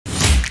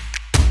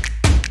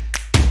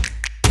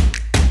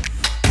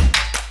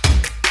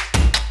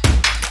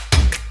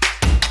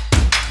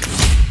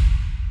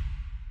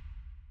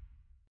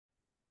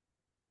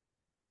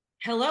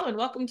Hello and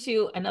welcome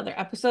to another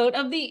episode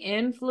of the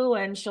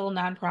Influential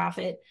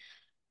Nonprofit.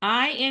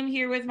 I am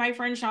here with my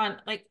friend Sean.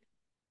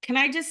 Can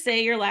I just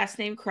say your last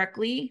name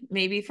correctly?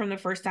 Maybe from the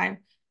first time,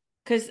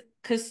 because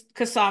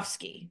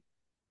Kosofsky,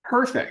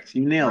 Perfect.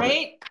 You nailed it.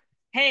 right?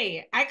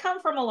 Hey, I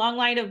come from a long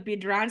line of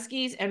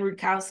Biedronskis and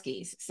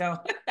Rutkowskis, so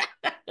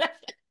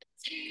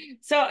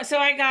so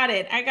I got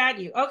it. I got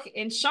you. Okay,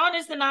 and Sean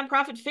is the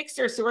nonprofit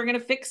fixer, so we're gonna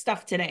fix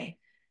stuff today.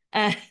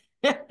 Uh,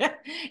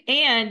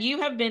 and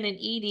you have been an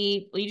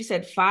ED, well, you just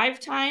said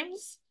 5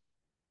 times.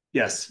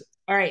 Yes.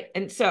 All right.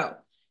 And so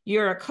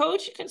you're a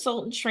coach,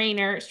 consultant,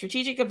 trainer,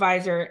 strategic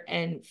advisor,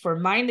 and for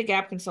Mind the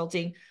Gap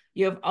Consulting,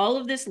 you have all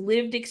of this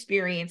lived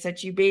experience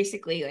that you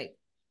basically like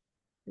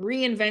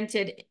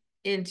reinvented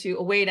into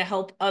a way to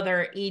help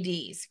other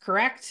EDs,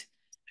 correct?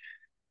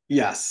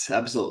 Yes,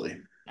 absolutely.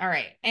 All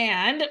right.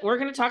 And we're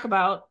going to talk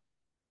about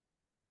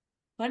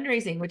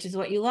fundraising, which is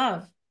what you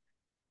love.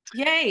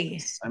 Yay.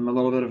 I'm a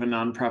little bit of a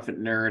nonprofit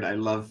nerd. I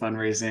love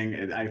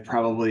fundraising. I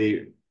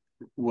probably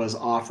was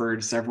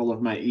offered several of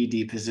my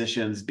ED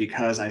positions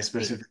because I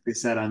specifically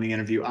said on the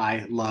interview,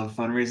 I love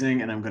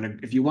fundraising and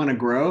if you want to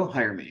grow,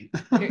 hire me.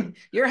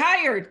 You're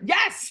hired.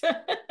 Yes.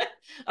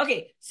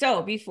 Okay.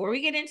 So before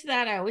we get into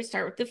that, I always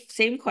start with the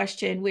same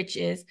question, which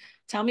is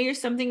tell me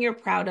something you're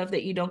proud of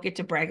that you don't get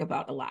to brag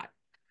about a lot.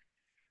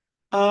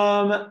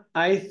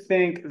 I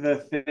think the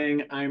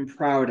thing I'm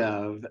proud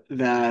of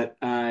that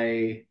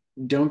I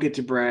don't get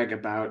to brag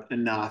about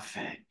enough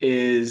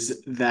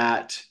is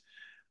that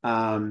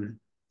um,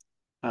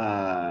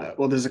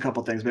 well, there's a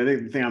couple things, but I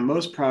think the thing I'm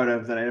most proud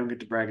of that I don't get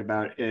to brag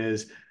about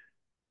is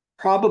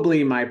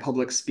probably my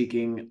public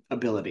speaking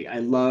ability. I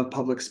love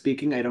public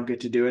speaking. I don't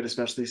get to do it,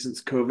 especially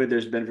since COVID.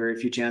 There's been very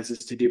few chances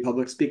to do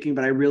public speaking,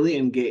 but I really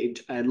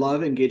engage. I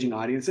love engaging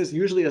audiences,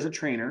 usually as a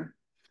trainer.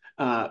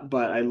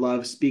 But I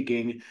love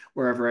speaking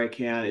wherever I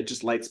can. It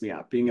just lights me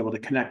up. Being able to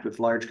connect with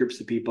large groups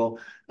of people,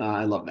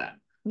 I love that.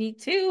 Me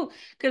too.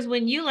 Because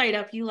when you light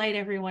up, you light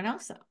everyone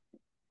else up.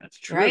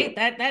 That's Right?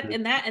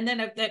 true.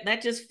 That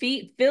just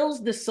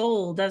fills the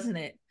soul, doesn't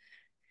it?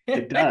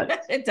 It does.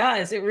 It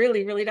does. It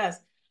really, really does.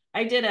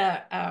 I did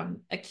a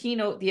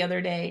keynote the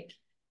other day,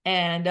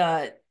 and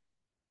I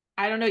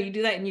don't know, you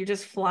do that and you're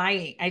just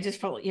flying. I just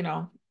felt,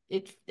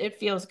 it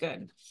feels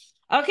good.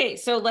 Okay,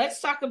 so let's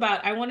talk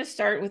about, I want to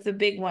start with the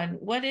big one.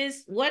 What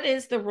is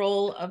the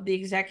role of the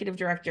executive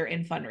director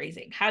in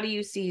fundraising? How do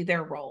you see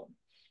their role?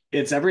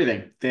 It's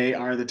everything. They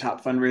are the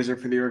top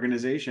fundraiser for the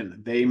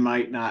organization. They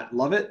might not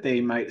love it. They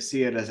might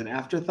see it as an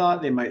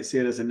afterthought. They might see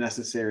it as a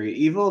necessary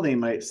evil. They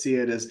might see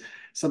it as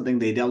something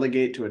they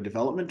delegate to a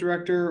development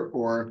director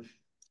or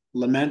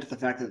lament the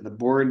fact that the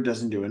board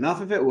doesn't do enough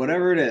of it.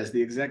 Whatever it is,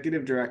 the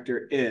executive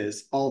director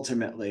is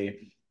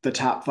ultimately the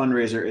top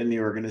fundraiser in the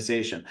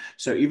organization.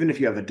 So even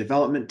if you have a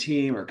development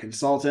team or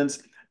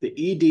consultants, the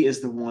ED is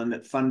the one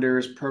that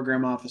funders,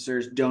 program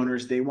officers,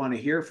 donors, they want to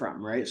hear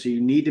from, right? So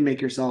you need to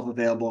make yourself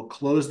available,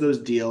 close those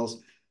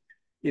deals,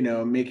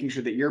 making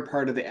sure that you're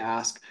part of the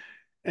ask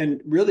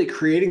and really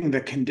creating the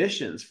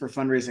conditions for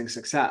fundraising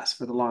success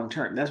for the long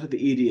term. That's what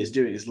the ED is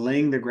doing, is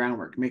laying the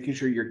groundwork, making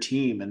sure your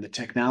team and the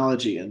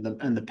technology and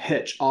the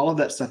pitch, all of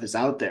that stuff is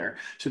out there.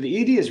 So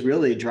the ED is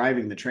really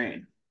driving the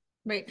train.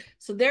 Right.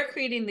 So they're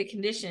creating the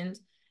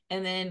conditions.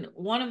 And then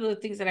one of the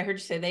things that I heard you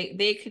say,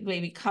 they could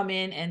maybe come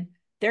in and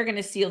they're going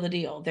to seal the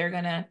deal. They're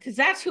going to, because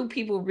that's who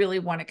people really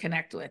want to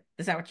connect with.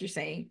 Is that what you're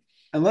saying?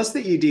 Unless the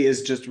ED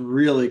is just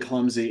really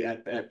clumsy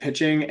at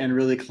pitching and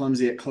really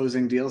clumsy at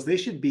closing deals, they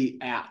should be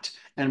at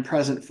and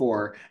present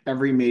for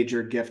every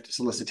major gift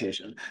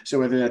solicitation. So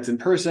whether that's in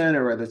person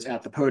or whether it's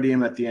at the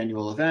podium at the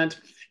annual event,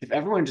 if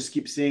everyone just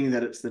keeps seeing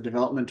that it's the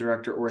development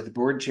director or the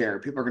board chair,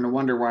 people are going to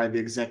wonder why the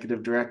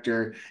executive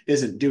director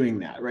isn't doing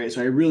that, right?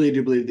 So I really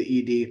do believe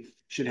the ED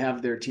should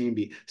have their team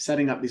be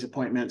setting up these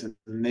appointments and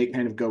they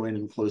kind of go in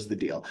and close the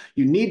deal.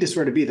 You need to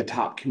sort of be the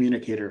top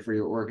communicator for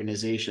your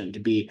organization to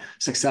be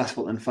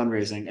successful in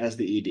fundraising as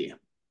the ED.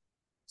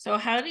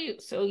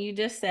 So you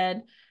just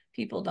said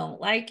people don't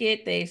like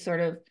it. They sort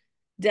of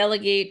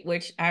delegate,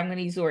 which I'm going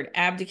to use the word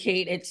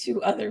abdicate it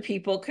to other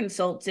people,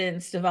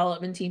 consultants,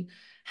 development team.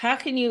 How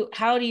do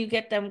you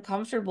get them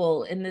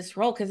comfortable in this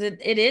role? Because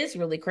it is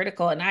really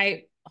critical. And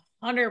I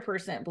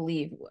 100%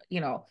 believe,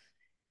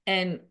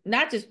 and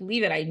not just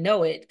believe it, I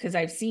know it because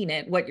I've seen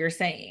it, what you're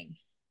saying.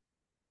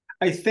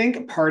 I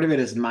think part of it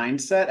is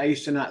mindset. I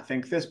used to not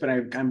think this, but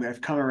I've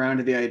come around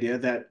to the idea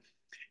that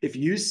if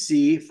you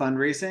see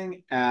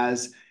fundraising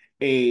as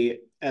a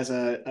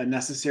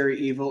necessary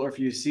evil, or if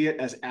you see it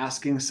as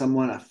asking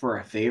someone for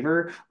a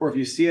favor, or if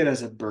you see it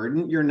as a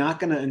burden, you're not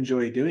going to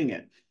enjoy doing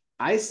it.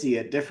 I see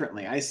it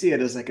differently. I see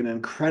it as like an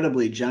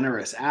incredibly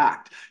generous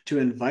act to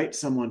invite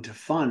someone to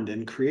fund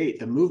and create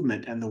the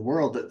movement and the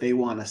world that they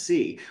want to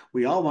see.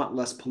 We all want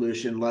less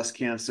pollution, less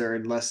cancer,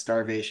 and less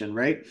starvation,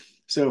 right?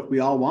 So if we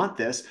all want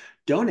this,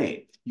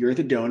 donate. You're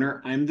the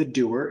donor, I'm the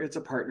doer. It's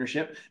a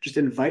partnership. Just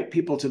invite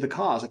people to the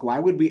cause. Like, why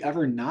would we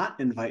ever not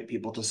invite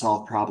people to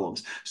solve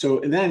problems? So,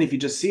 and then if you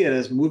just see it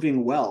as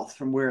moving wealth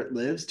from where it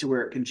lives to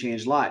where it can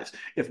change lives.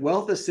 If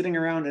wealth is sitting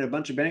around in a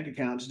bunch of bank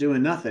accounts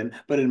doing nothing,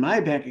 but in my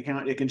bank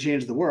account it can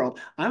change the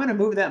world, I'm going to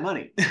move that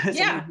money. So I'm going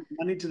Yeah. to move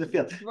money to the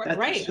field. That's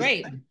Right, just a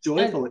right. And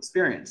joyful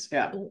experience.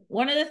 Yeah.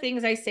 one of the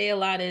things I say a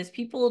lot is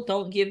people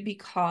don't give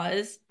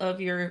because of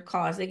your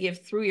cause, they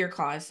give through your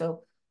cause.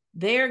 So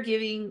they're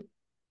giving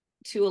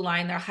to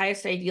align their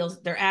highest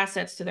ideals, their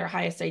assets to their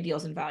highest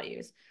ideals and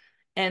values.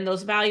 And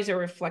those values are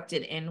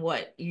reflected in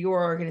what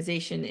your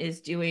organization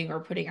is doing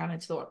or putting out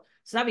into the world.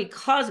 It's not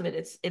because of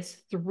it, it's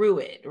through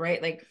it,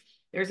 right? Like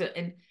there's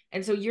a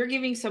and so you're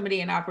giving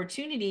somebody an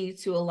opportunity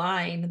to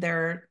align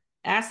their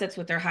assets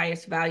with their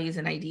highest values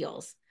and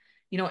ideals,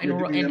 You're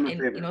doing them a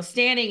and favor.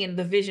 standing in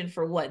the vision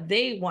for what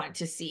they want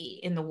to see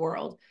in the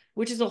world,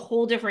 which is a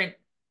whole different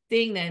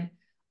thing than,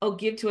 oh,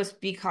 give to us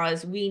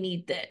because we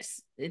need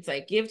this. It's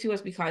like, give to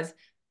us because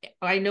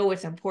I know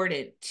it's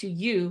important to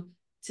you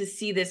to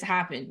see this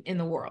happen in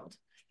the world.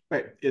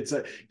 Right.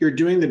 You're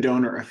doing the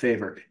donor a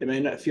favor. It may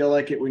not feel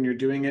like it when you're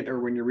doing it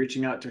or when you're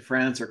reaching out to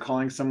friends or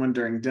calling someone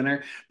during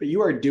dinner, but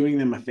you are doing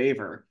them a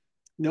favor.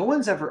 No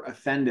one's ever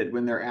offended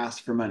when they're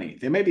asked for money.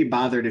 They may be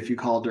bothered if you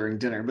call during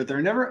dinner, but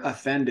they're never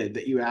offended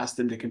that you ask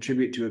them to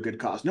contribute to a good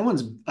cause. No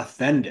one's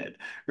offended,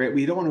 right?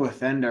 We don't want to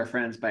offend our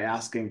friends by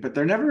asking, but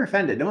they're never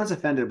offended. No one's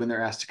offended when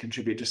they're asked to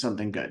contribute to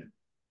something good.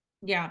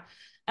 Yeah.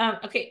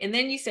 Okay. And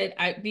then you said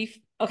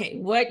okay,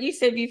 what you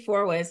said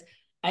before was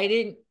I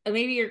didn't,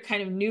 maybe you're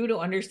kind of new to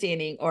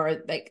understanding,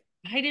 or like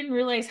I didn't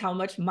realize how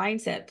much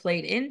mindset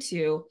played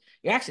into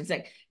your actions.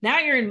 Like now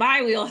you're in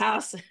my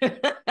wheelhouse.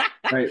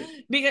 Right.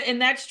 Because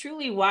and that's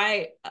truly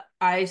why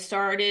I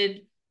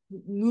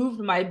moved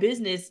my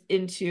business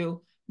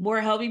into more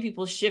helping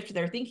people shift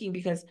their thinking,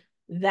 because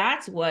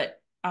that's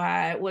what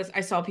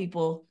I saw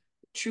people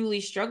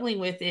truly struggling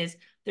with. Is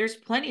there's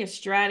plenty of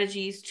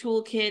strategies,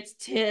 toolkits,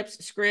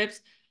 tips, scripts,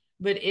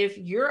 but if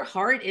your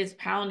heart is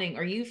pounding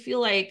or you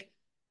feel like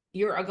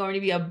you're going to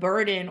be a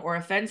burden or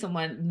offend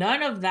someone,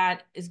 none of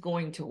that is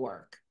going to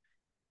work.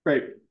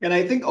 Right. And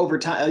I think over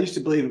time, I used to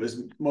believe it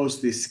was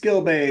mostly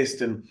skill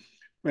based. And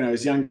when I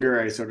was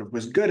younger, I sort of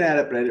was good at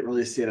it, but I didn't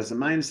really see it as a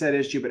mindset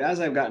issue. But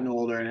as I've gotten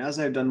older and as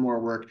I've done more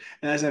work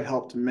and as I've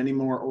helped many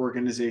more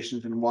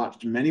organizations and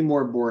watched many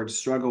more boards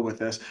struggle with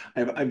this,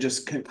 I've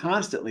just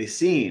constantly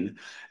seen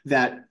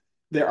that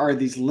there are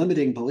these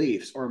limiting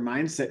beliefs or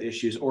mindset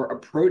issues or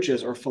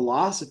approaches or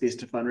philosophies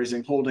to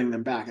fundraising holding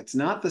them back. It's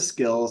not the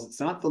skills, it's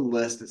not the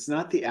list, it's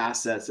not the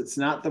assets, it's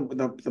not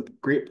the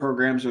great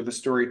programs or the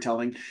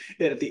storytelling.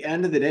 It, at the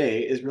end of the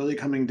day, is really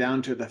coming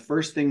down to the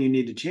first thing you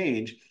need to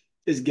change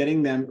is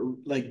getting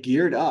them like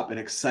geared up and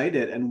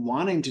excited and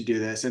wanting to do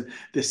this, and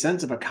the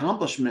sense of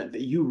accomplishment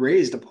that you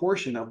raised a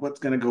portion of what's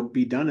going to go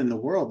be done in the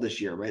world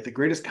this year, right? The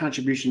greatest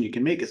contribution you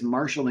can make is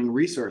marshaling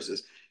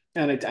resources.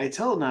 And I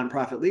tell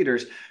nonprofit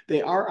leaders,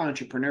 they are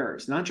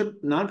entrepreneurs.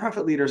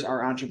 Nonprofit leaders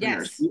are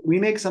entrepreneurs. Yes. We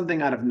make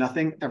something out of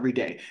nothing every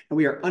day, and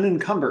we are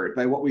unencumbered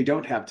by what we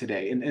don't have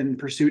today in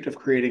pursuit of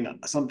creating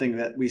something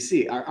that we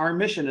see. Our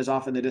mission is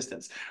off in the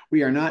distance.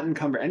 We are not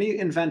encumbered. Any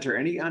inventor,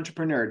 any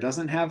entrepreneur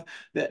doesn't have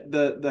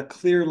the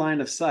clear line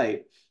of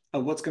sight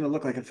of what's going to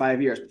look like in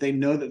 5 years, but they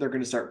know that they're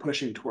going to start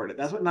pushing toward it.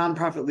 That's what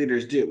nonprofit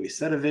leaders do. We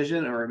set a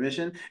vision or a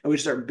mission and we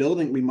start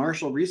building, we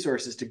marshal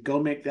resources to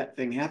go make that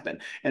thing happen.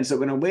 And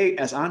so in a way,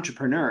 as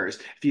entrepreneurs,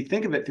 if you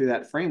think of it through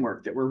that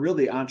framework, that we're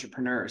really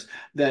entrepreneurs,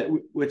 that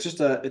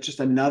it's just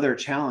another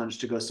challenge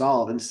to go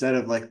solve instead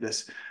of like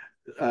this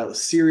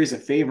series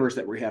of favors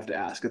that we have to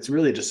ask. It's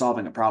really just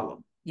solving a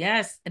problem.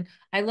 Yes. And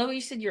I love what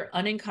you said, you're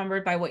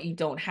unencumbered by what you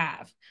don't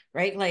have,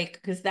 right? Like,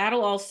 because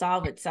that'll all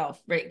solve itself,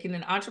 right? In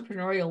an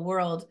entrepreneurial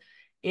world,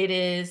 it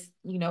is,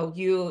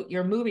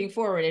 you're moving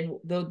forward. And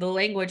the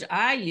language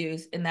I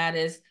use in that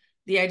is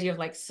the idea of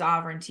like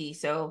sovereignty.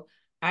 So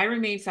I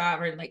remain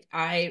sovereign, like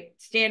I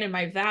stand in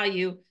my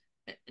value.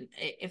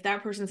 If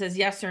that person says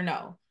yes or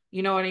no,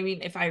 you know what I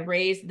mean? If I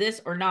raise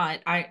this or not,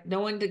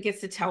 no one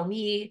gets to tell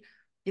me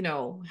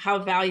how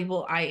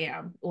valuable I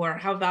am or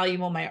how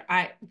valuable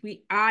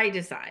I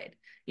decide.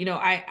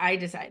 I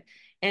decide.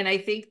 And I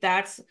think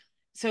that's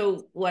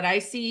so what I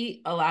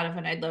see a lot of,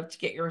 and I'd love to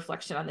get your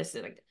reflection on this.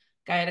 Like,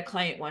 guy had a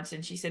client once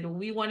and she said, well,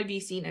 we want to be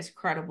seen as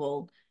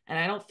credible. And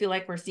I don't feel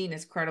like we're seen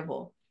as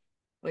credible.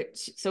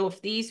 Which, so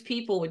if these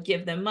people would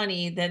give them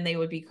money, then they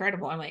would be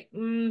credible. I'm like,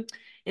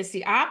 it's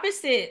the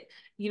opposite.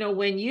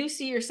 When you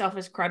see yourself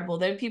as credible,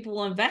 then people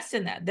will invest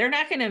in that. They're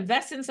not going to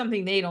invest in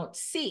something they don't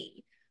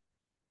see.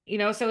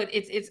 So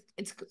it's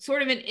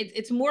sort of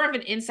it's more of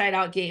an inside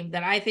out game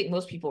than I think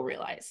most people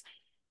realize.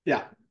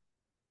 Yeah.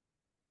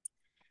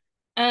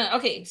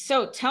 Okay,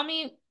 so tell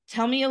me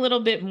a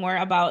little bit more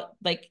about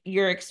like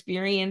your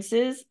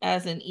experiences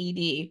as an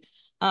ED.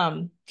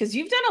 Because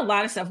you've done a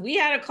lot of stuff. We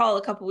had a call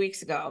a couple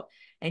weeks ago,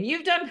 and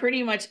you've done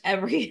pretty much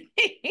everything.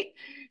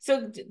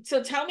 So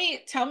tell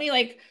me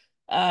like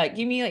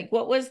give me like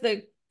what was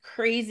the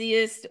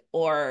craziest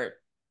or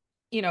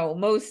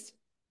most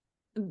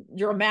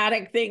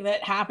dramatic thing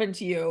that happened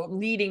to you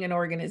leading an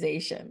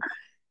organization?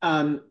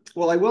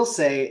 Well, I will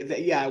say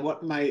that, yeah,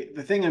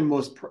 the thing I'm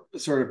most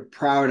sort of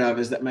proud of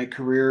is that my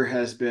career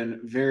has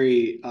been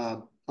very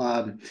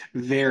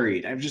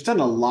varied. I've just done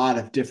a lot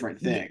of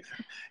different Yeah.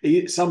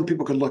 things. Some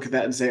people could look at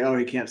that and say, "Oh,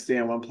 he can't stay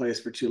in one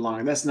place for too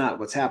long." That's not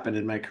what's happened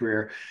in my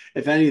career.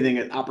 If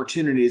anything,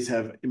 opportunities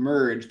have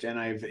emerged, and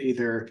I've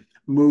either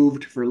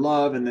moved for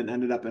love and then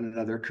ended up in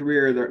another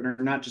career. They're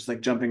not just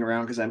like jumping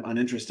around because I'm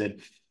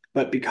uninterested.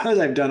 But because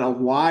I've done a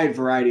wide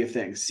variety of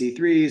things,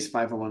 C3s,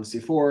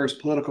 501c4s,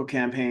 political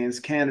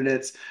campaigns,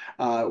 candidates,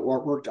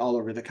 worked all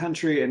over the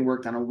country and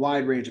worked on a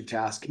wide range of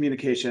tasks,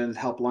 communications,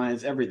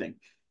 helplines, everything.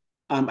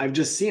 I've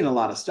just seen a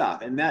lot of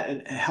stuff, and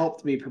that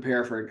helped me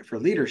prepare for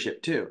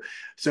leadership too.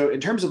 So, in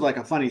terms of like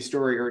a funny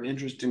story or an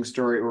interesting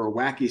story or a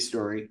wacky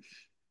story,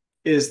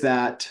 is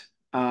that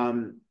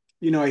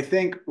I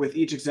think with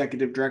each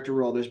executive director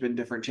role, there's been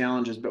different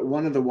challenges, but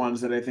one of the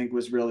ones that I think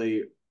was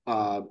really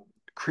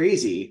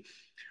crazy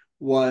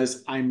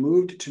was I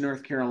moved to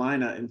North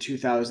Carolina in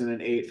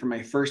 2008 for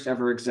my first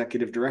ever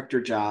executive director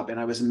job. And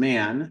I was a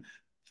man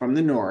from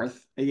the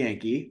North, a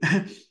Yankee,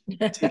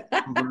 taking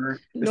over as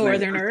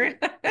Northerner.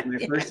 my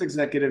Yeah. first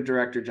executive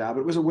director job.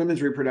 It was a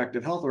women's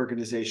reproductive health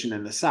organization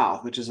in the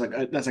South, which is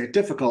that's like a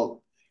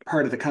difficult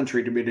part of the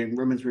country to be doing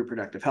women's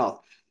reproductive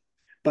health.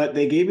 But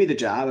they gave me the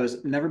job. I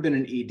was never been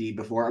an ED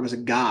before. I was a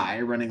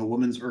guy running a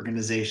women's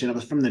organization. I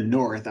was from the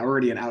North,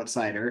 already an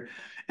outsider.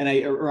 And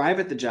I arrive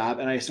at the job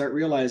and I start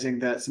realizing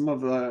that some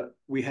of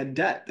we had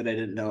debt that I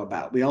didn't know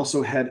about. We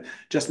also had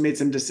just made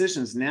some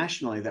decisions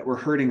nationally that were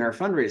hurting our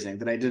fundraising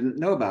that I didn't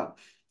know about.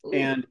 Ooh.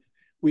 And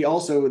we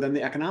also, then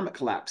the economic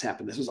collapse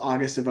happened. This was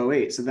August of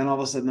 '08. So then all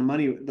of a sudden the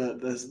money,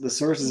 the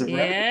sources of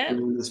revenue Yeah.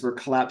 from this were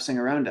collapsing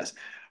around us.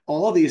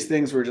 All of these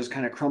things were just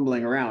kind of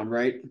crumbling around,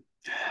 right?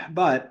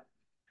 But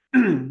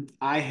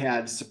I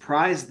had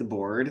surprised the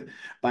board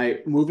by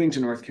moving to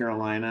North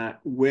Carolina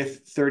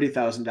with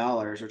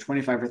 $30,000 or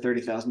 25 or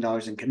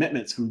 $30,000 in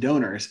commitments from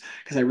donors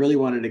because I really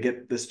wanted to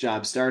get this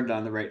job started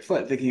on the right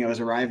foot, thinking I was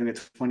arriving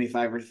at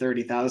 25 or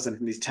 30,000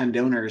 from these 10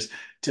 donors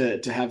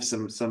to have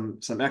some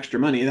extra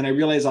money. And then I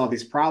realized all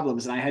these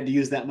problems and I had to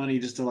use that money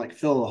just to like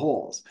fill the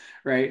holes,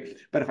 right?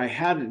 But if I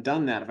hadn't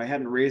done that, if I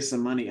hadn't raised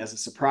some money as a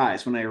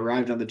surprise when I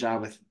arrived on the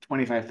job with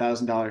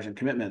 $25,000 in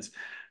commitments,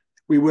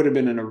 we would have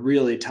been in a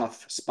really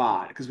tough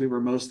spot because we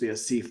were mostly a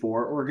C4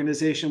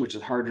 organization, which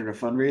is harder to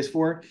fundraise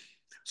for.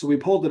 So we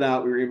pulled it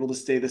out. We were able to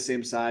stay the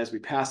same size. We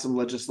passed some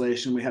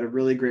legislation. We had a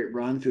really great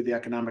run through the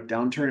economic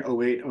downturn,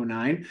 '08,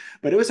 '09.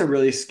 But it was a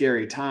really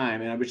scary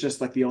time. And I was just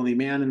like the only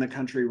man in the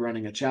country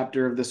running a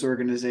chapter of this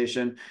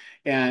organization.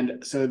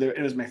 And so it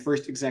was my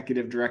first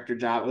executive director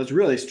job. I was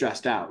really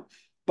stressed out.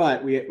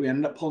 But we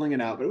ended up pulling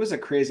it out. But it was a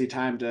crazy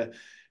time to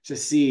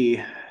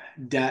see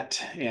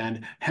debt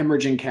and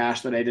hemorrhaging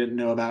cash that I didn't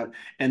know about,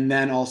 and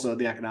then also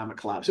the economic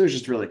collapse. It was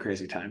just a really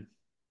crazy time.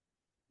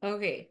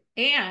 Okay.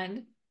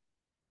 And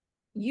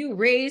you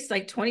raised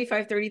like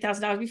 25,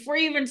 $30,000 before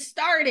you even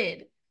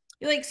started.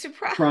 You're like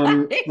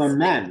From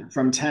surprise.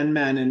 from 10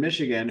 men in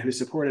Michigan who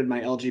supported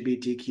my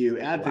LGBTQ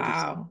advocacy in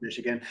Wow.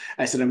 Michigan.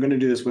 I said, I'm going to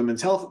do this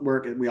women's health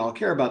work, and we all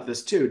care about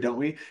this too, don't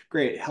we?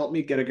 Great. Help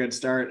me get a good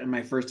start in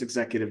my first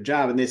executive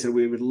job. And they said,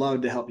 we would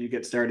love to help you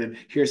get started.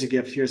 Here's a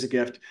gift. Here's a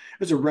gift. It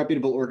was a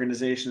reputable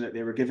organization that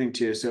they were giving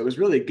to. So it was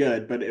really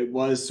good, but it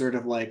was sort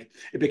of like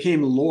it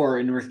became lore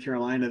in North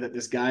Carolina that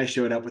this guy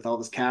showed up with all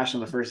this cash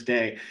on the first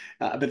day.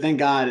 But thank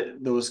God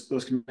those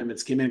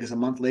commitments came in because a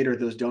month later,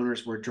 those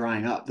donors were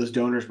drying up. Those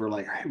donors were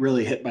like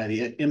really hit by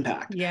the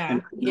impact and Yeah.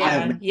 would not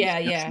have Yeah. made those Yeah.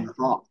 steps in Yeah. the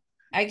fall.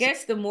 I So,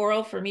 guess the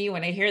moral for me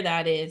when I hear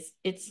that is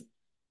it's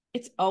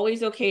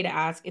always okay to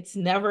ask. It's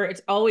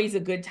always a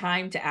good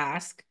time to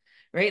ask,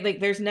 right? Like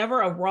there's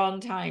never a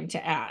wrong time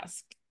to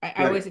ask. I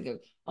right, always go,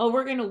 oh,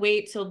 we're gonna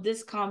wait till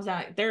this calms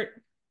down.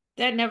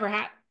 That never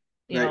happened.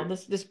 right.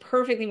 This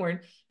perfect thing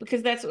where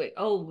because that's what,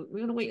 oh, we're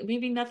gonna wait,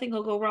 maybe nothing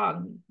will go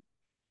wrong.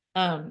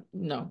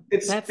 No,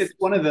 It's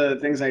one of the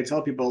things I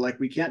tell people, like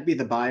we can't be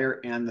the buyer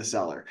and the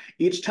seller.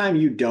 Each time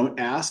you don't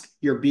ask,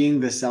 you're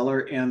being the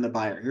seller and the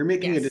buyer. You're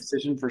making a yes,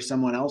 decision for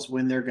someone else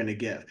when they're going to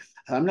give.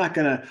 I'm not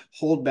going to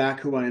hold back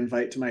who I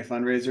invite to my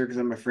fundraiser because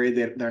I'm afraid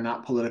that they're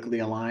not politically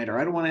aligned, or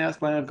I don't want to ask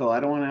my uncle,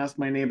 I don't want to ask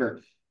my neighbor.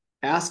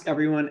 Ask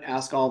everyone,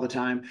 ask all the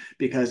time,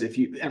 because if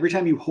you every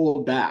time you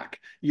hold back,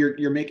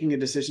 you're making a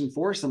decision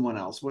for someone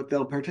else what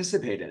they'll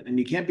participate in. And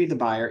you can't be the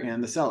buyer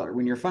and the seller.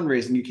 When you're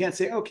fundraising, you can't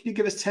say, oh, can you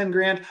give us 10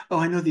 grand? Oh,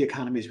 I know the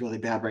economy is really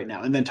bad right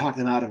now, and then talk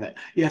them out of it.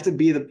 You have to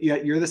be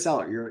you're the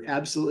seller. You're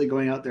absolutely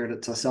going out there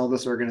to sell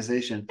this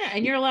organization. yeah,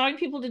 and you're allowing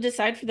people to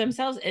decide for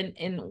themselves.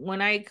 And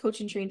when I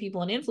coach and train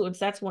people in influence,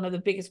 that's one of the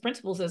biggest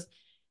principles is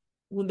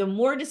the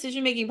more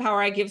decision making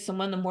power I give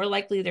someone, the more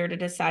likely they're to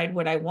decide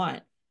what I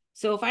want.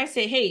 So if I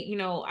say, hey,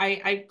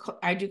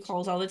 I do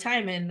calls all the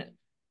time, and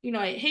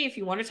hey, if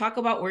you want to talk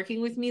about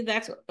working with me,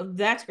 that's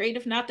great.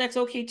 If not, that's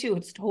okay too.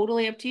 It's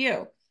totally up to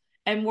you.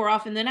 And more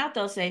often than not,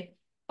 they'll say,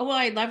 oh well,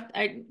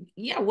 I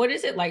yeah, what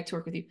is it like to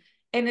work with you?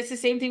 And it's the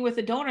same thing with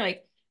the donor.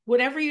 Like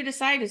whatever you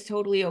decide is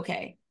totally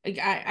okay. Like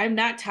I'm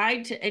not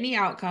tied to any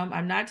outcome.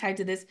 I'm not tied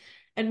to this.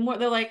 And more,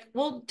 they're like,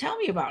 well, tell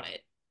me about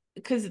it.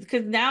 Because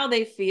now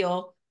they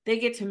feel they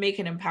get to make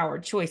an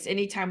empowered choice.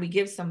 Anytime we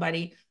give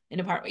somebody an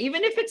empowered,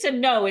 even if it's a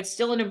no, it's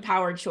still an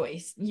empowered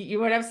choice. You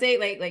know what I'm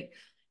saying?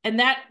 And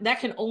that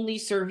can only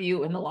serve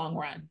you in the long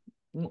run.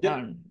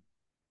 Yep.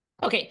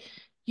 Okay.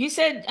 You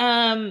said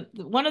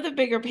one of the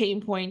bigger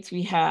pain points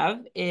we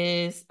have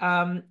is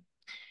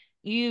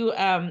you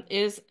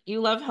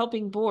love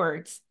helping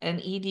boards and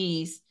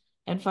EDs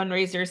and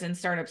fundraisers and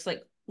startups.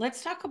 Like,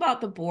 let's talk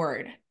about the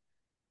board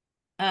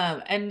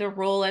and the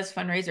role as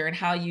fundraiser and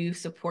how you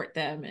support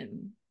them.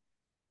 And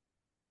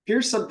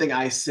Here's something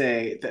I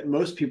say that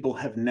most people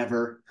have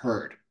never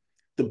heard.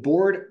 The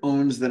board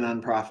owns the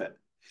nonprofit,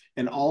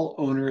 and all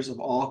owners of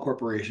all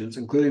corporations,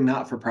 including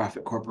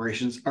not-for-profit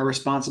corporations, are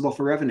responsible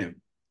for revenue.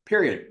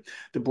 Period.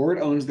 The board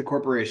owns the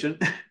corporation.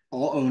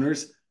 All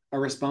owners are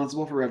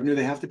responsible for revenue.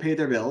 They have to pay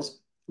their bills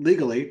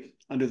legally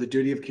under the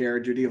duty of care,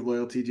 duty of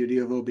loyalty, duty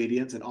of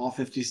obedience, and all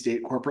 50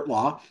 state corporate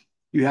law.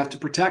 You have to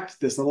protect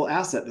this little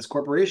asset, this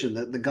corporation.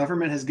 The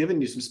government has given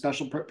you some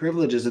special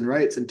privileges and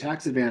rights and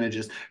tax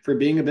advantages for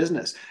being a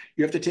business.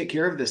 You have to take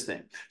care of this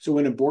thing. So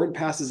when a board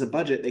passes a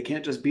budget, they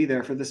can't just be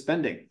there for the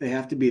spending. They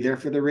have to be there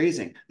for the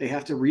raising. They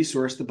have to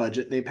resource the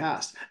budget they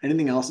passed.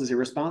 Anything else is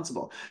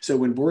irresponsible. So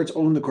when boards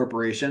own the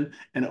corporation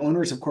and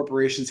owners of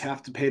corporations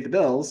have to pay the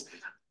bills,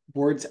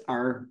 boards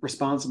are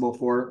responsible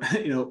for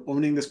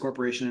owning this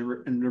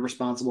corporation and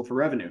responsible for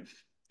revenue.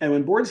 And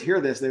when boards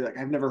hear this, they're like,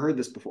 I've never heard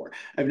this before.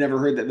 I've never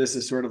heard that this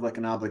is sort of like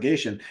an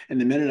obligation. And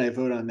the minute I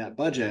vote on that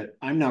budget,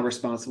 I'm now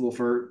responsible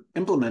for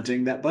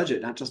implementing that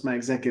budget, not just my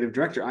executive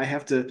director. I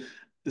have to,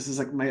 this is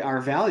like our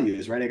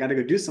values, right? I got to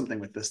go do something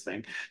with this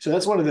thing. So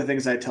that's one of the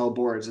things I tell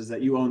boards is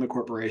that you own the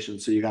corporation,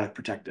 so you got to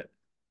protect it.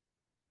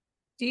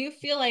 do you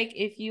feel like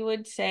if you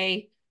would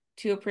say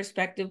to a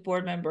prospective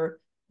board member,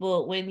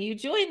 well, when you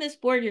join this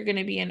board, you're going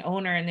to be an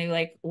owner, and they're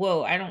like,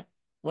 whoa, I don't,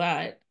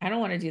 what? I don't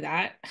want to do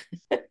that.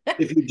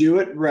 If you do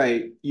it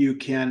right, you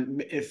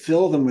can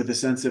fill them with a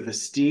sense of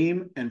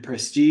esteem and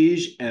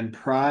prestige and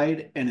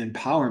pride and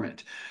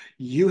empowerment.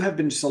 You have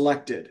been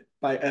selected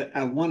by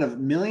one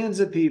of millions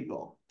of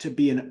people to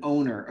be an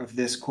owner of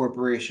this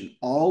corporation.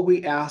 All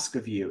we ask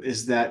of you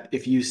is that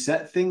if you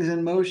set things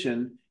in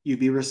motion, you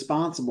be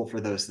responsible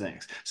for those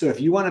things. So if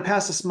you want to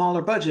pass a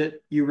smaller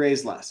budget, you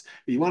raise less.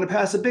 If you want to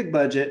pass a big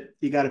budget,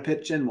 you got to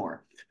pitch in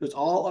more. So it's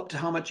all up to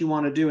how much you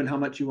want to do and how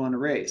much you want to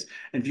raise.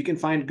 And if you can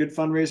find good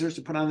fundraisers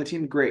to put on the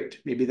team,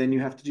 great. Maybe then you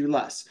have to do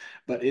less.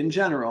 But in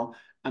general,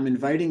 I'm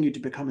inviting you to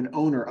become an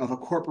owner of a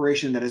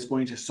corporation that is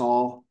going to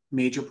solve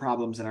major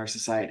problems in our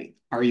society.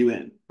 Are you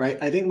in? Right?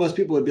 I think most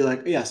people would be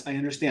like, yes, I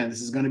understand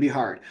this is going to be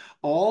hard.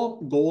 All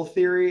goal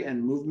theory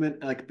and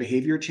movement, like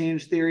behavior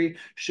change theory,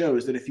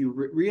 shows that if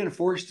you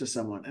reinforce to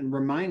someone and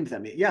remind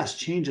them, yes,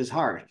 change is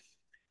hard.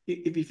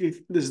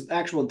 If there's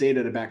actual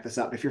data to back this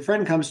up, if your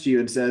friend comes to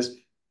you and says,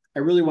 I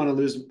really want to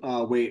lose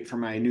weight for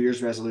my New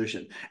Year's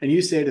resolution. And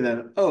you say to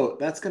them, oh,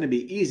 that's going to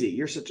be easy.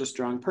 You're such a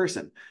strong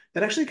person.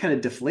 That actually kind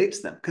of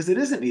deflates them because it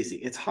isn't easy.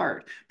 It's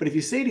hard. But if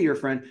you say to your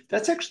friend,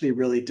 that's actually a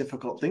really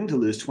difficult thing to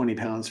lose 20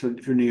 pounds for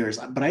New Year's,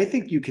 but I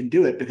think you can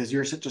do it because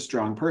you're such a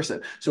strong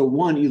person. So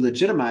one, you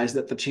legitimize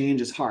that the change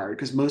is hard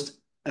because most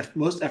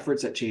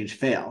efforts at change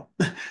fail.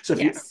 So if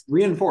you Yes.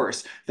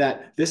 reinforce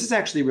that this is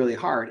actually really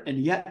hard,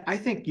 and yet I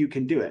think you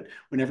can do it.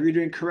 Whenever you're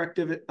doing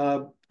corrective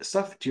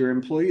stuff to your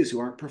employees who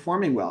aren't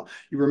performing well,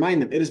 you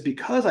remind them it is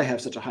because I have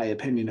such a high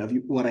opinion of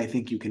you, what I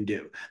think you can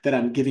do, that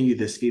I'm giving you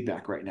this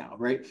feedback right now,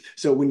 right?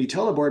 So when you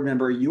tell a board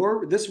member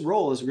this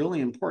role is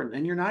really important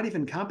and you're not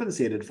even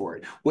compensated for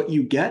it, what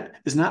you get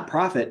is not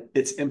profit,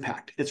 it's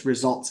impact, it's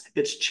results,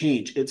 it's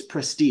change, it's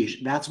prestige.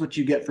 That's what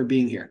you get for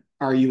being here.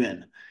 Are you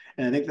in?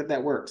 And I think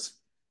that works.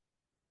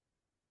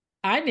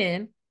 I'm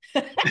in.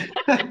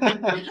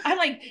 I'm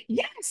like,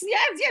 yes,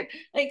 yes, yes.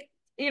 Like,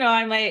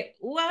 I'm like,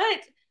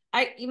 what?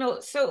 I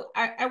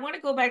want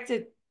to go back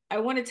to, I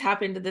want to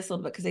tap into this a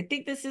little bit because I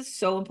think this is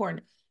so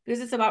important because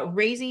it's about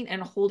raising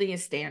and holding a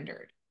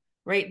standard,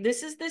 right?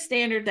 This is the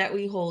standard that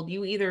we hold.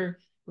 You either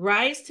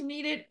rise to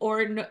meet it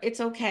or no,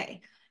 it's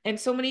okay. And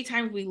so many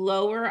times we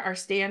lower our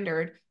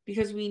standard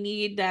because we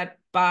need that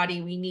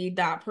body, we need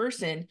that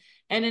person.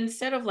 And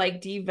instead of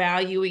like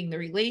devaluing the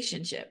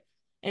relationship,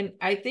 and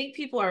I think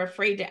people are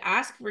afraid to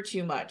ask for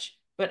too much.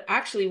 But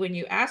actually, when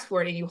you ask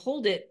for it and you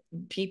hold it,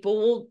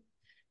 people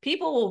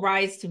will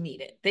rise to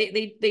meet it.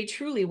 They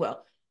truly will.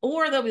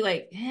 Or they'll be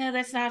like, yeah,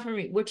 that's not for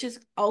me, which is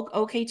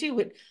okay too.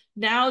 But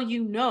now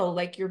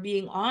like you're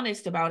being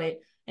honest about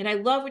it. And I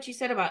love what you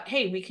said about,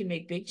 hey, we can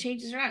make big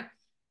changes or not.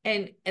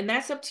 And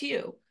that's up to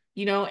you,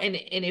 and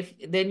if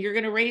then you're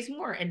gonna raise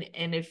more and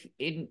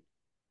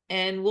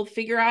we'll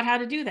figure out how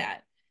to do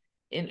that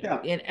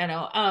Yeah.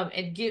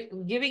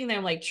 and giving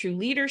them like true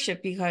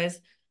leadership because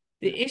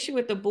the issue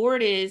with the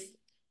board is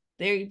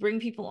they bring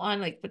people on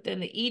like but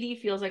then the ED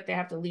feels like they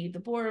have to lead the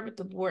board but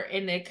the board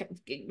and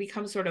it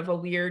becomes sort of a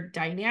weird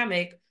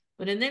dynamic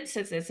but in then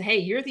says this hey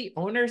you're the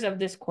owners of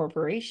this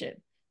corporation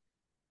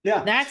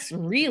Yeah. that's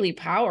really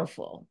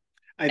powerful.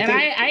 I And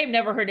think, I have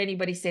never heard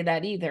anybody say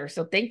that either.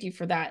 So thank you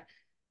for that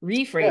yeah,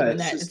 reframe,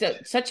 and it's that it's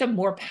just, such a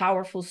more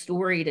powerful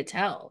story to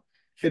tell.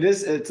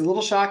 it's a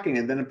little shocking.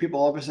 And then if people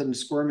all of a sudden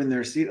squirm in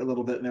their seat a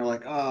little bit and they're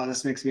like, oh,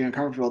 this makes me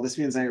uncomfortable. This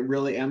means I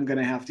really am going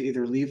to have to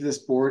either leave this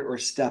board or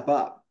step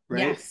up, right?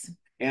 Yes.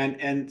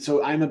 And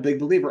so I'm a big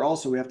believer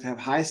also we have to have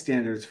high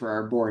standards for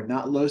our board,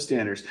 not low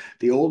standards.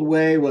 The old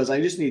way was I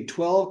just need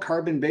 12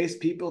 carbon-based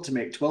people to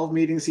make 12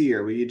 meetings a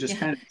year. Will you just Yeah.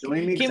 kind of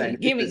join me? Because I know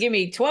you're busy. Give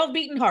me 12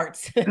 beating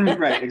hearts.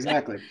 Right,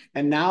 exactly.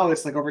 And now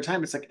it's like over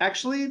time, it's like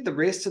actually the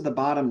race to the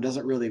bottom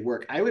doesn't really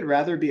work. I would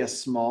rather be a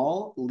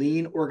small,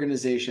 lean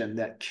organization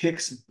that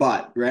kicks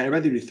butt, right? I'd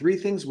rather do three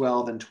things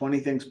well than 20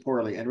 things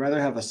poorly. I'd rather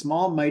have a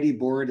small, mighty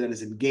board that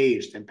is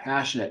engaged and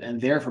passionate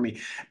and there for me.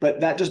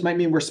 But that just might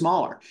mean we're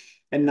smaller.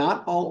 And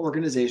not all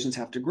organizations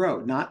have to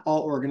grow. Not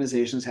all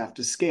organizations have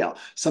to scale.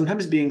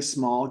 Sometimes being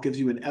small gives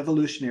you an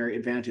evolutionary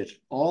advantage.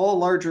 All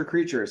larger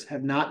creatures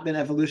have not been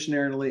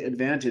evolutionarily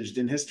advantaged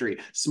in history.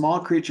 Small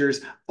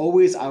creatures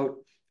always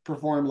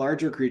outperform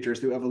larger creatures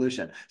through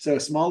evolution. So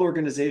small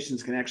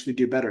organizations can actually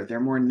do better. They're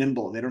more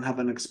nimble. They don't have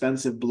an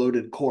expensive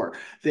bloated core.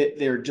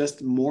 They're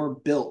just more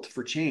built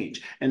for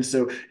change. And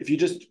so if you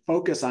just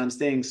focus on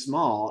staying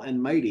small and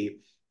mighty,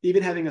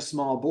 even having a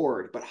small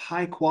board, but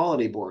high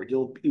quality board,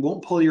 you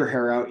won't pull your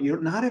hair out.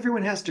 Not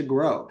everyone has to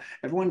grow.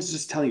 Everyone's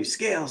just telling you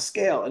scale,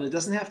 scale, and it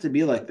doesn't have to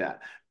be like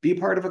that. Be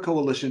part of a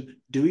coalition,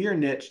 do your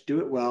niche, do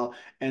it well.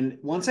 And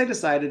once I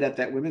decided at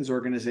that women's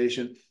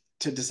organization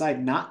to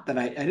decide not that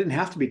I didn't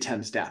have to be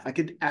 10 staff. I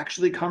could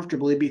actually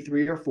comfortably be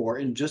 3 or 4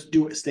 and just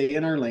do it, stay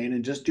in our lane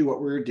and just do what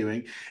we were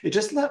doing. It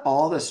just let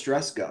all the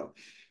stress go.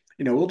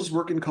 We'll just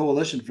work in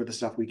coalition for the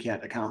stuff we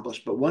can't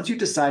accomplish. But once you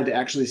decide to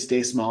actually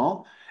stay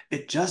small,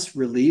 it just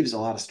relieves a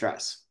lot of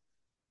stress.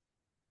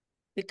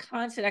 The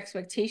constant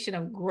expectation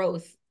of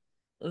growth,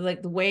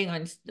 like the weighing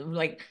on,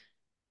 like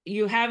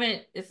you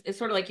haven't, it's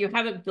sort of like you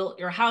haven't built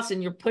your house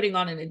and you're putting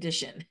on an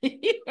addition.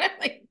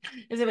 Like,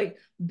 it's like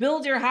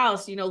build your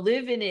house,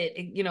 live in it,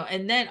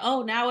 and then,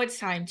 oh, now it's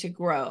time to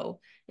grow.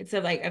 It's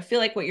like, I feel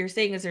like what you're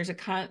saying is there's a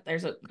kind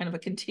of a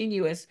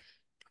continuous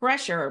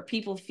pressure.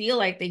 People feel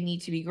like they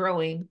need to be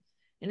growing,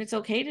 and it's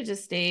okay to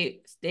just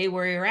stay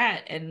where you're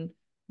at and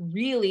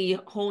really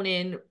hone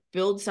in,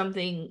 build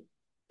something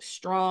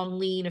strong,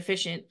 lean,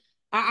 efficient.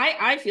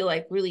 I feel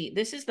like really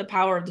this is the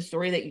power of the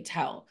story that you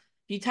tell.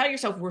 If you tell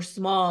yourself we're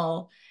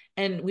small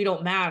and we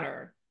don't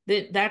matter,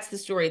 that's the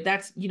story.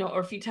 That's, or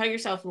if you tell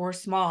yourself we're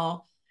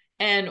small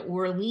and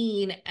we're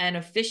lean and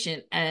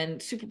efficient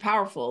and super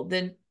powerful,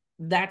 then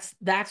that's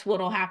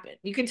what'll happen.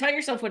 You can tell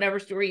yourself whatever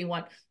story you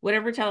want,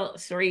 whatever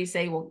story you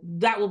say, well,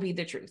 that will be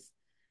the truth.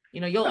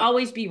 You'll Yeah.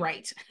 always be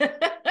right.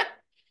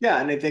 Yeah,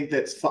 and I think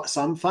that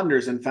some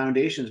funders and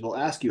foundations will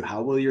ask you,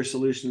 how will your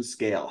solution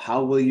scale?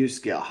 How will you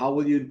scale? How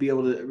will you be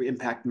able to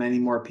impact many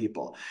more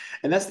people?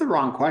 And that's the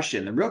wrong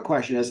question. The real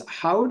question is,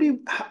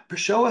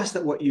 show us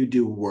that what you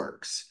do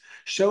works?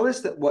 Show us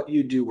that what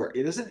you do works.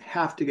 It doesn't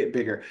have to get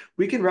bigger.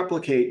 We can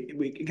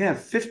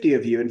have 50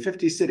 of you in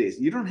 50 cities.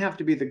 You don't have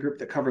to be the group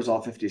that covers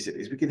all 50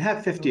 cities. We can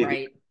have 50 of you.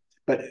 Right.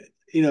 But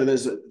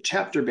there's a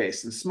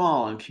chapter-based and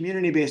small and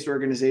community-based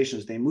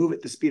organizations. They move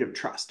at the speed of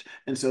trust.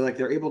 And so like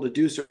they're able to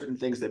do certain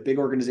things that big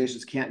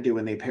organizations can't do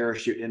when they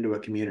parachute into a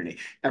community.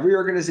 Every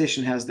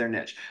organization has their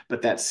niche,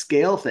 but that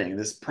scale thing,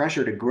 this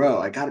pressure to grow,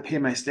 I got to pay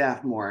my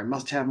staff more. I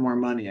must have more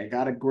money. I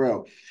got to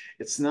grow.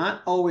 It's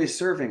not always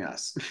serving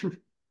us.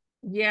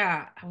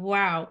 Yeah.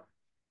 Wow.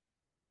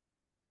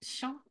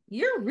 Sean,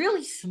 you're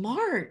really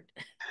smart.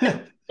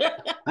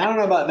 I don't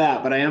know about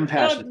that, but I am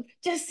passionate. Oh,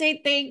 just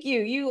say thank you.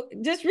 You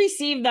just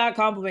receive that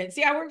compliment.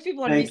 See, I work with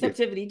people on Thank you.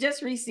 receptivity.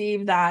 Just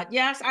receive that.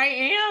 Yes, I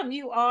am.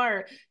 You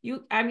are.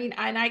 I mean,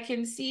 and I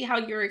can see how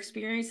your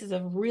experiences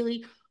have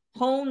really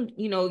honed,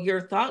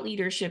 your thought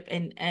leadership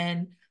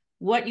and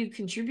what you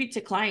contribute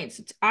to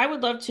clients. I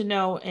would love to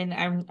know, and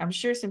I'm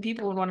sure some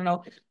people would want to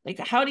know, like,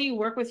 how do you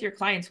work with your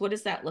clients? What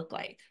does that look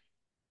like?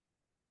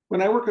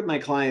 When I work with my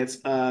clients,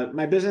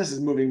 my business is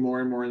moving more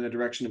and more in the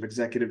direction of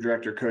executive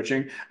director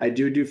coaching. I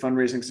do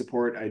fundraising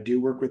support. I do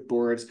work with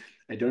boards.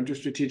 I don't do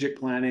strategic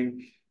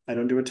planning. I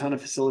don't do a ton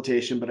of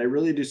facilitation, but I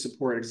really do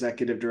support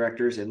executive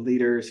directors and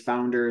leaders,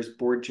 founders,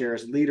 board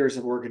chairs, leaders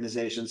of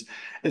organizations.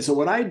 And so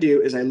what I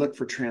do is I look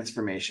for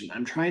transformation.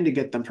 I'm trying to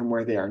get them from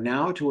where they are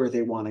now to where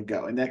they want to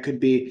go. And that could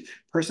be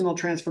personal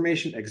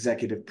transformation,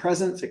 executive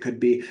presence. It could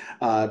be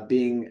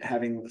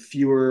having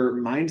fewer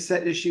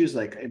mindset issues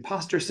like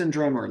imposter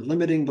syndrome or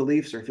limiting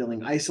beliefs or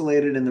feeling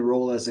isolated in the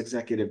role as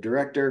executive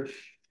director.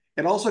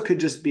 It also could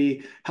just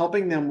be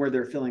helping them where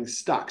they're feeling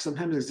stuck.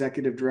 Sometimes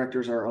executive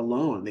directors are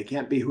alone. They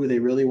can't be who they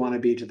really want to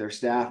be to their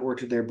staff or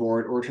to their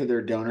board or to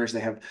their donors.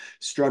 They have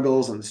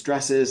struggles and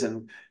stresses.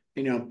 And,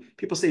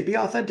 people say be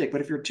authentic,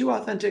 but if you're too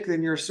authentic,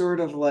 then you're sort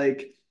of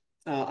like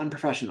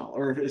unprofessional.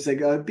 Or if it's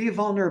like, be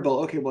vulnerable.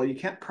 Okay, well, you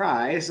can't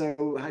cry. So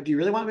do you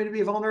really want me to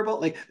be vulnerable?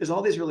 Like there's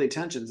all these really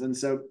tensions. And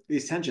so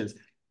these tensions,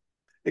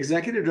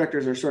 executive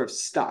directors are sort of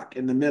stuck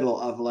in the middle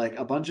of like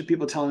a bunch of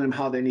people telling them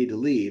how they need to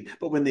lead.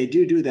 But when they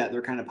do that,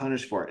 they're kind of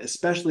punished for it,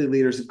 especially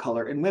leaders of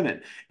color and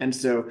women. And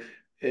so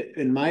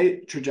in my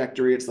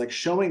trajectory, it's like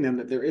showing them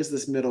that there is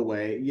this middle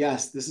way.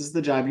 Yes, this is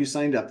the job you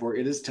signed up for.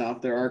 It is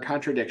tough. There are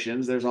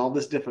contradictions. There's all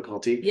this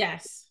difficulty.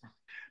 Yes.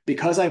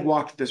 Because I've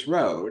walked this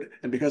road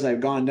and because I've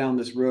gone down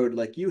this road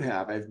like you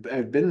have,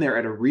 I've been there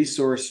at a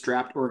resource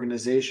strapped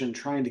organization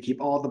trying to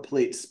keep all the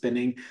plates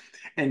spinning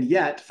and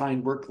yet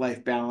find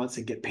work-life balance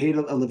and get paid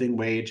a living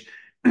wage.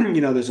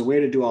 There's a way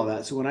to do all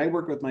that. So when I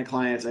work with my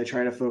clients, I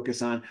try to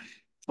focus on,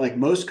 like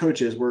most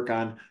coaches work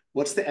on,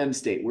 what's the end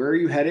state? Where are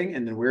you heading?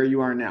 And then where you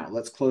are now.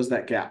 Let's close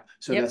that gap.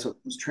 So Yep. that's what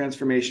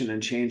transformation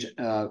and change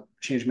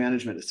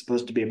management is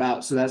supposed to be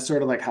about. So that's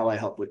sort of like how I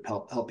help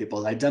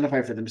people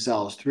identify for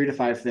themselves 3 to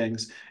 5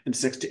 things in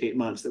 6 to 8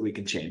 months that we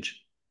can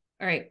change.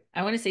 All right.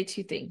 I want to say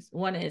two things.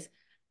 One is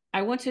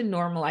I want to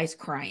normalize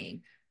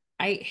crying.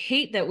 I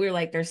hate that we're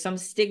like, there's some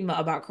stigma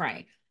about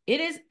crying. It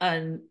is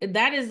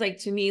that is like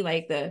to me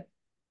like the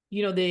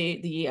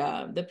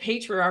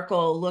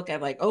patriarchal look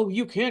at like, oh,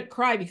 you can't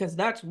cry because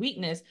that's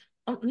weakness.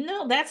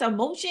 No, that's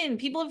emotion.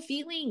 People have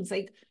feelings.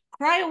 Like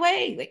cry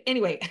away. Like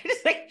anyway, I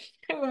just like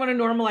I want to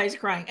normalize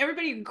crying.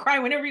 Everybody can cry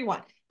whenever you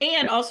want.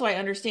 And also I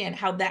understand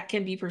how that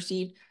can be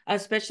perceived,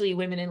 especially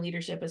women in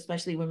leadership,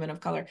 especially women of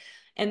color.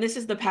 And this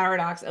is the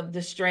paradox of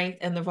the strength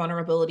and the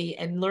vulnerability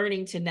and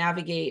learning to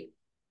navigate.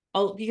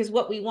 Oh, because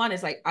what we want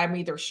is like, I'm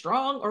either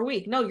strong or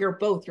weak. No, you're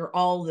both. You're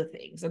all the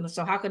things. And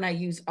so how can I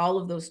use all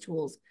of those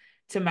tools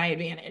to my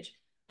advantage?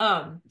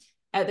 Um,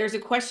 there's a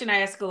question I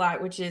ask a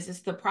lot, which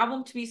is the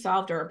problem to be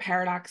solved or a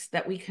paradox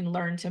that we can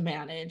learn to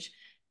manage?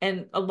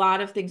 And a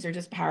lot of things are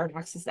just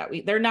paradoxes that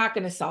they're not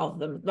going to solve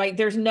them. Like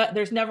there's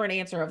never an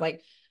answer of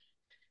like,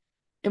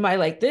 am I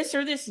like this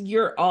or this?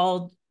 You're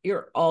all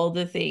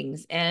the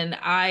things. And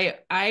I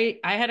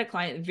had a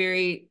client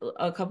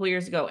a couple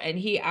years ago, and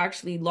he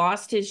actually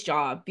lost his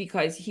job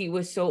because he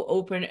was so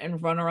open and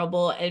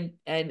vulnerable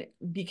and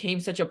became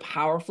such a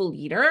powerful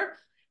leader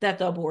that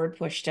the board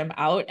pushed him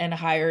out and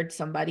hired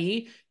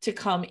somebody to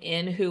come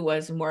in who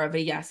was more of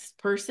a yes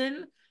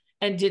person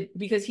and did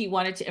because he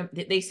wanted to.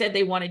 They said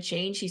they wanted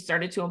change. He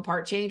started to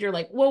impart change. You're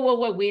like,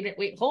 whoa,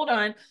 wait, hold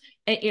on.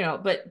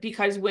 And, but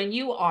because when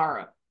you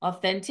are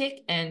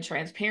authentic and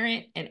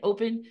transparent and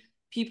open,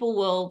 people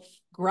will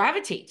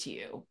gravitate to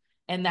you.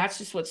 And that's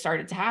just what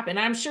started to happen.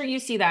 I'm sure you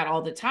see that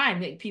all the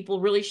time, that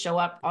people really show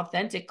up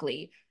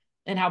authentically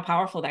and how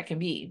powerful that can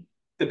be.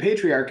 The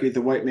patriarchy,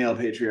 the white male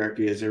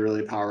patriarchy, is a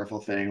really powerful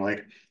thing.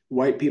 Like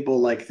white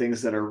people like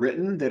things that are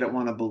written. They don't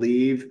want to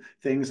believe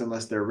things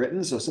unless they're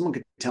written. So someone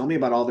could tell me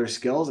about all their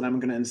skills, and I'm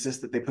going to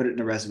insist that they put it in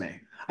a resume.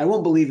 I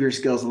won't believe your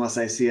skills unless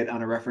I see it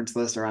on a reference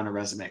list or on a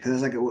resume.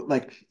 Because it's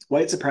like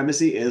white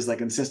supremacy is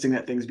like insisting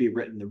that things be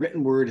written. The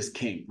written word is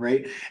king,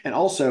 right? And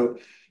also,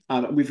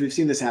 we've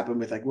seen this happen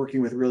with like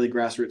working with really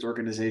grassroots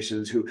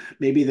organizations who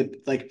maybe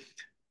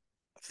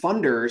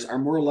funders are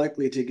more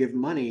likely to give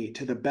money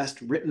to the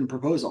best written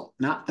proposal,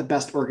 not the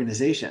best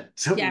organization.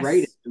 So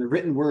writing, Yes. the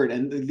written word,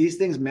 and these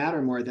things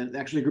matter more than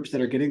actually groups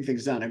that are getting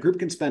things done. A group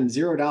can spend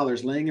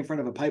 $0 laying in front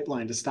of a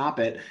pipeline to stop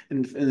it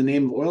in the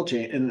name of oil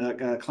change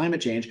and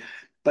climate change,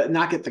 but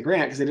not get the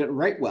grant because they didn't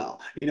write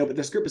well. But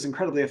this group is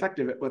incredibly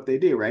effective at what they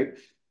do, right?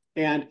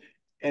 And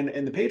and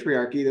in the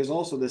patriarchy, there's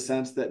also the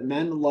sense that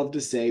men love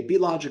to say, be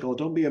logical,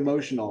 don't be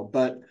emotional.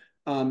 But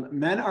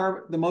men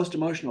are the most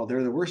emotional.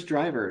 They're the worst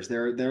drivers.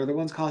 They're the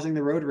ones causing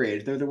the road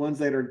rage. They're the ones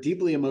that are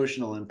deeply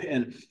emotional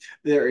and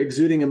they're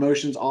exuding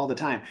emotions all the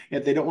time.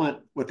 Yet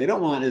what they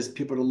don't want is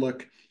people to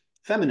look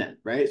feminine,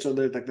 right? So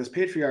they're like this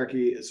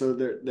patriarchy. So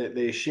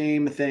they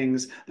shame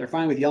things. They're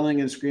fine with yelling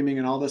and screaming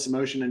and all this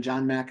emotion. And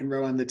John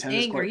McEnroe on the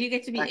tennis Anger. court. You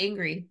get to be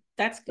angry.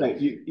 That's good. Right.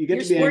 You get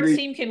Your to be sports angry.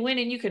 team can win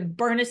and you can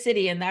burn a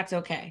city, and that's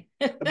okay.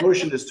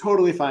 Emotion is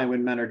totally fine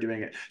when men are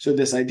doing it. So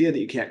this idea that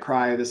you can't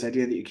cry, or this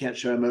idea that you can't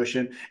show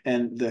emotion,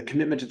 and the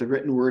commitment to the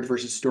written word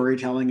versus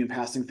storytelling and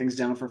passing things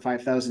down for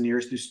 5,000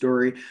 years through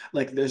story,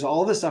 like there's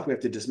all this stuff we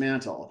have to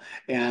dismantle.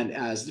 And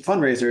as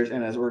fundraisers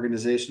and as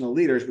organizational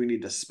leaders, we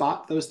need to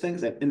spot those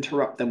things and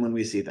interrupt them when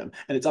we see them.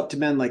 And it's up to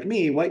men like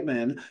me, white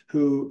men,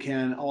 who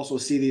can also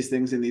see these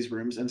things in these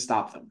rooms and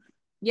stop them.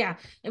 Yeah.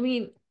 I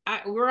mean,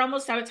 we're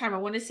almost out of time. I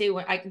want to say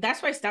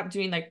that's why I stopped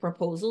doing like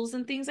proposals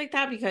and things like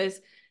that, because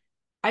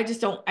I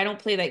don't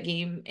play that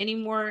game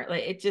anymore.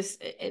 Like it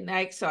just, and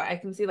so I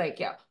can see like,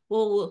 yeah,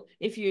 well,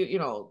 if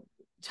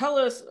tell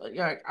us,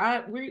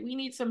 like, we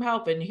need some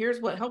help, and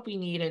here's what help we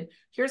need, and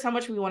here's how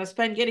much we want to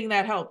spend getting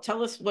that help.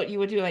 Tell us what you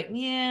would do. Like,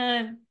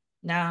 yeah,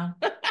 nah,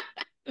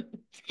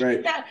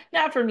 Right.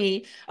 not for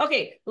me.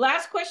 Okay,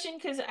 last question,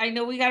 because I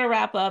know we got to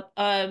wrap up.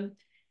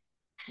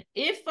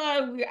 If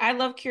I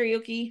love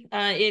karaoke,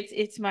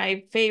 it's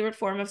my favorite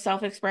form of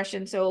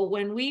self-expression. So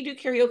when we do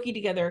karaoke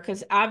together,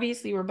 because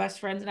obviously we're best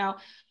friends now,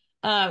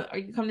 are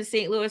you come to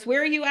St. Louis?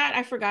 Where are you at?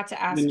 I forgot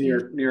to I'm in ask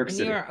you. New York In New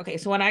City. York. Okay,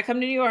 so when I come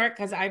to New York,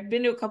 because I've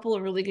been to a couple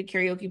of really good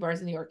karaoke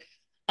bars in New York.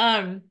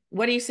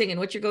 What are you singing?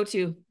 What's your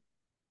go-to?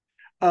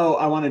 Oh,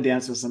 I want to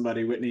dance with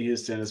somebody. Whitney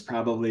Houston is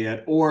probably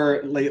it.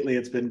 Or lately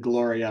it's been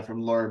Gloria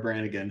from Laura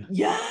Branigan.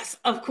 Yes,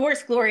 of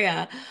course,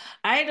 Gloria.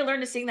 I had to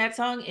learn to sing that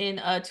song in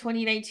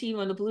 2019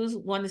 when the Blues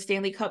won the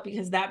Stanley Cup,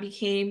 because that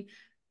became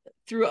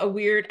through a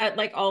weird,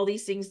 like all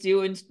these things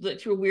do, and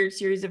through a weird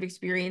series of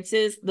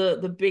experiences,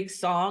 the big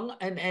song,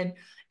 and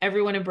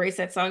everyone embraced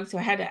that song. So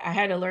I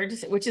had to learn to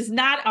sing, which is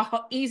not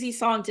a easy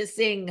song to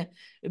sing,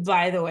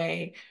 by the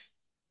way.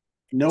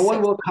 No So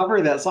one will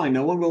cover that song.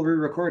 No one will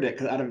re-record it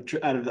because out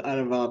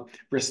of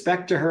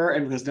respect to her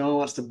and because no one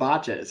wants to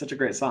botch it. It's such a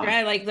great song.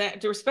 yeah, like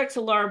that. To respect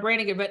to Laura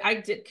Branigan, but I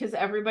did because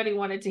everybody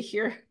wanted to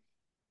hear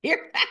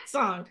that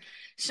song.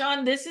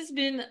 Sean, this has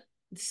been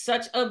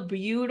such a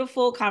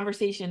beautiful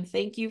conversation.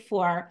 Thank you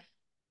for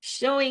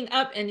showing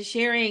up and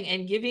sharing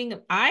and giving.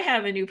 I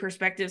have a new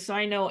perspective, so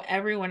I know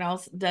everyone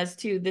else does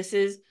too. This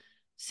is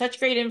such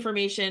great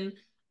information.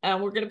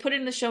 We're going to put it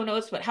in the show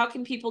notes, but how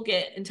can people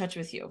get in touch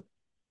with you?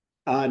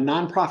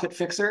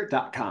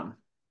 Nonprofitfixer.com.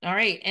 All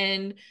right.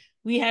 And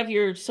we have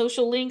your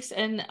social links,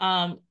 and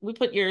we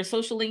put your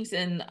social links,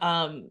 and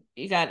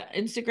you got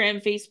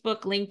Instagram,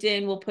 Facebook,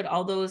 LinkedIn. We'll put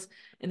all those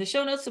in the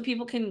show notes so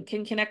people can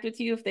connect with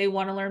you if they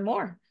want to learn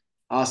more.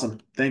 Awesome.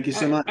 Thank you All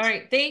so right. much. All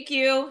right. Thank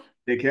you.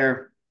 Take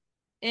care.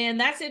 And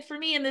that's it for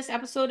me in this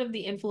episode of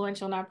The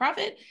Influential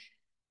Nonprofit.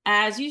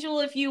 As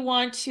usual, if you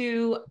want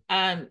to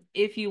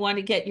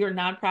get your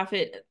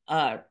nonprofit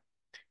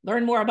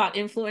learn more about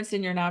influence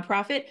in your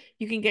nonprofit,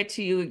 you can get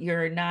to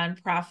your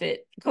nonprofit,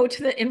 go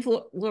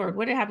to Lord,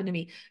 what happened to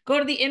me? Go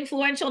to the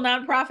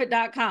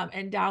influentialnonprofit.com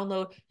and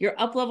download your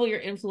Uplevel Your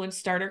Influence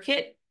Starter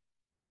Kit.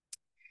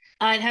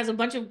 It has a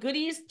bunch of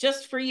goodies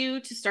just for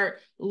you to start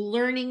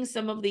learning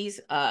some of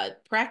these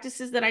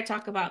practices that I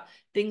talk about,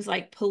 things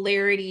like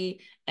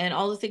polarity and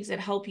all the things that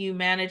help you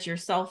manage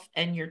yourself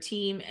and your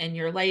team and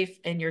your life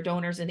and your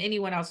donors and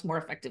anyone else more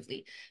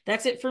effectively.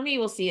 That's it for me.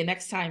 We'll see you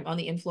next time on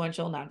The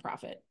Influential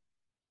Nonprofit.